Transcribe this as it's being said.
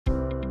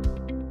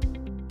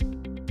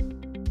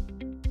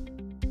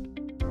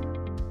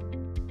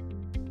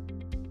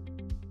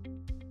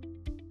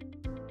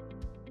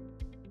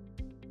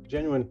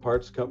Genuine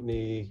Parts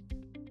Company,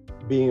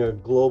 being a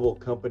global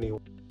company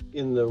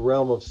in the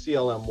realm of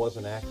CLM,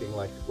 wasn't acting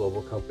like a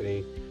global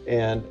company,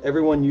 and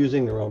everyone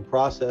using their own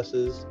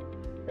processes,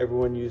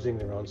 everyone using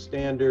their own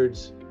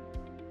standards,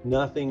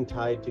 nothing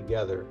tied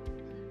together.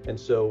 And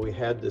so we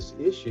had this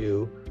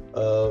issue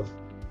of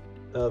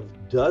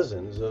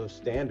dozens of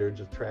standards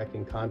of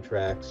tracking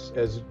contracts.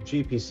 As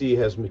GPC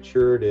has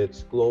matured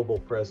its global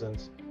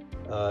presence,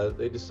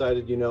 they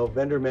decided,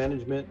 vendor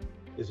management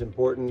is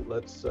important.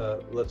 Let's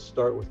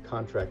start with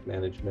contract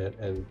management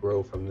and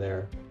grow from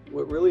there.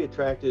 What really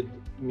attracted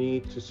me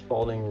to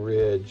Spaulding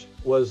Ridge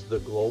was the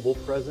global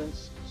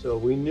presence. So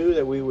we knew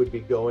that we would be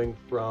going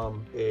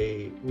from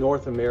a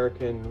North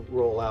American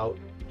rollout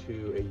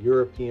to a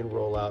European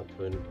rollout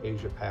to an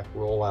Asia Pac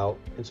rollout.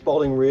 And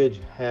Spaulding Ridge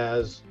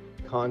has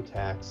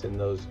contacts in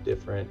those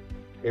different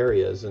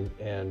areas and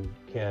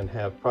can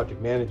have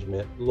project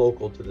management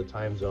local to the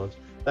time zones.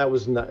 That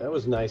was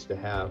nice to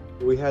have.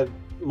 We had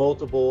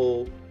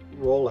multiple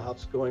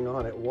rollouts going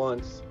on at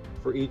once.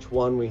 For each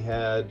one, we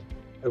had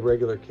a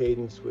regular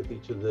cadence with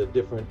each of the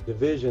different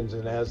divisions.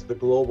 And as the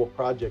global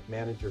project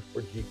manager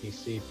for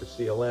GPC for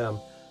CLM,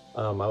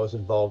 I was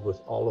involved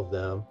with all of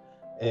them.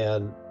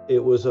 And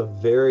it was a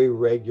very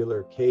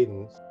regular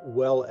cadence,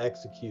 well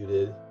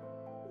executed.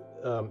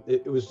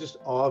 It was just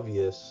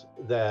obvious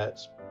that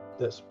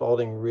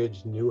Spaulding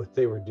Ridge knew what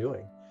they were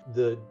doing.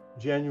 The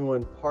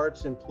Genuine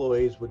Parts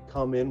employees would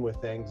come in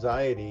with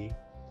anxiety,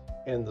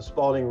 and the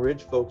Spaulding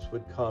Ridge folks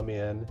would come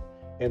in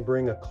and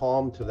bring a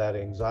calm to that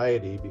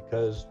anxiety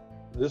because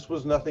this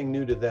was nothing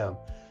new to them.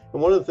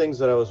 And one of the things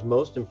that I was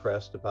most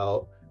impressed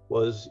about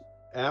was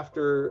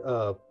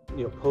after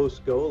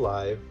post go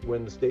live,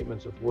 when the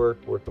statements of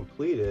work were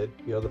completed,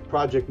 the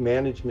project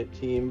management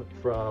team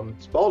from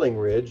Spaulding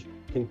Ridge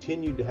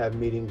continued to have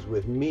meetings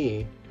with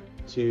me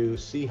to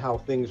see how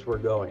things were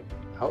going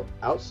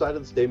outside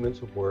of the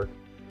statements of work,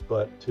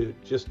 but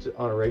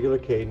on a regular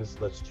cadence,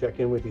 let's check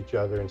in with each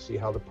other and see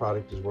how the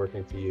product is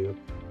working for you.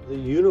 The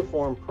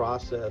uniform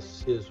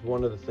process is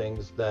one of the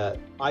things that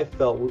I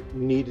felt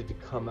needed to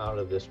come out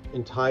of this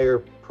entire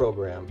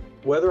program.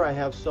 Whether I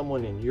have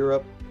someone in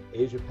Europe,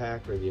 Asia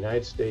Pac, or the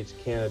United States,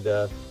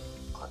 Canada,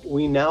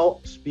 we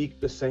now speak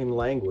the same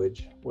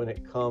language when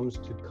it comes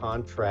to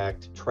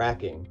contract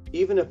tracking.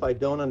 Even if I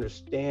don't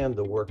understand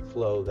the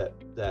workflow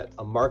that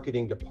a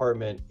marketing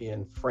department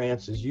in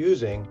France is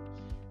using,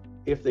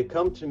 if they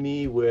come to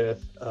me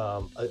with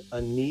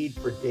a need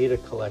for data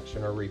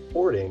collection or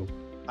reporting,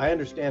 I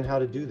understand how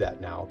to do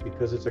that now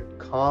because it's a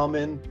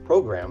common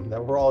program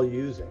that we're all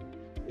using.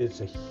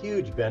 It's a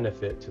huge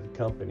benefit to the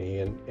company,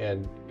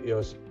 and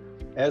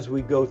as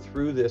we go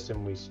through this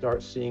and we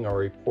start seeing our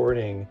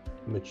reporting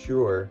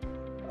mature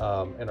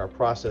and our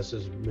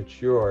processes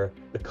mature,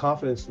 the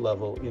confidence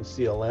level in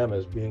CLM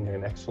as being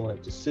an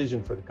excellent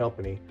decision for the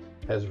company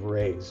has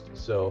raised.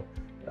 So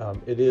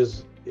it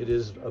is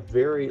a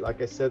very,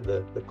 like I said,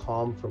 the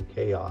calm from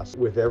chaos.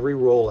 With every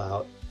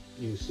rollout,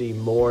 you see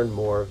more and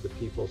more of the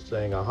people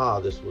saying, aha,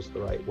 this was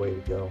the right way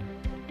to go.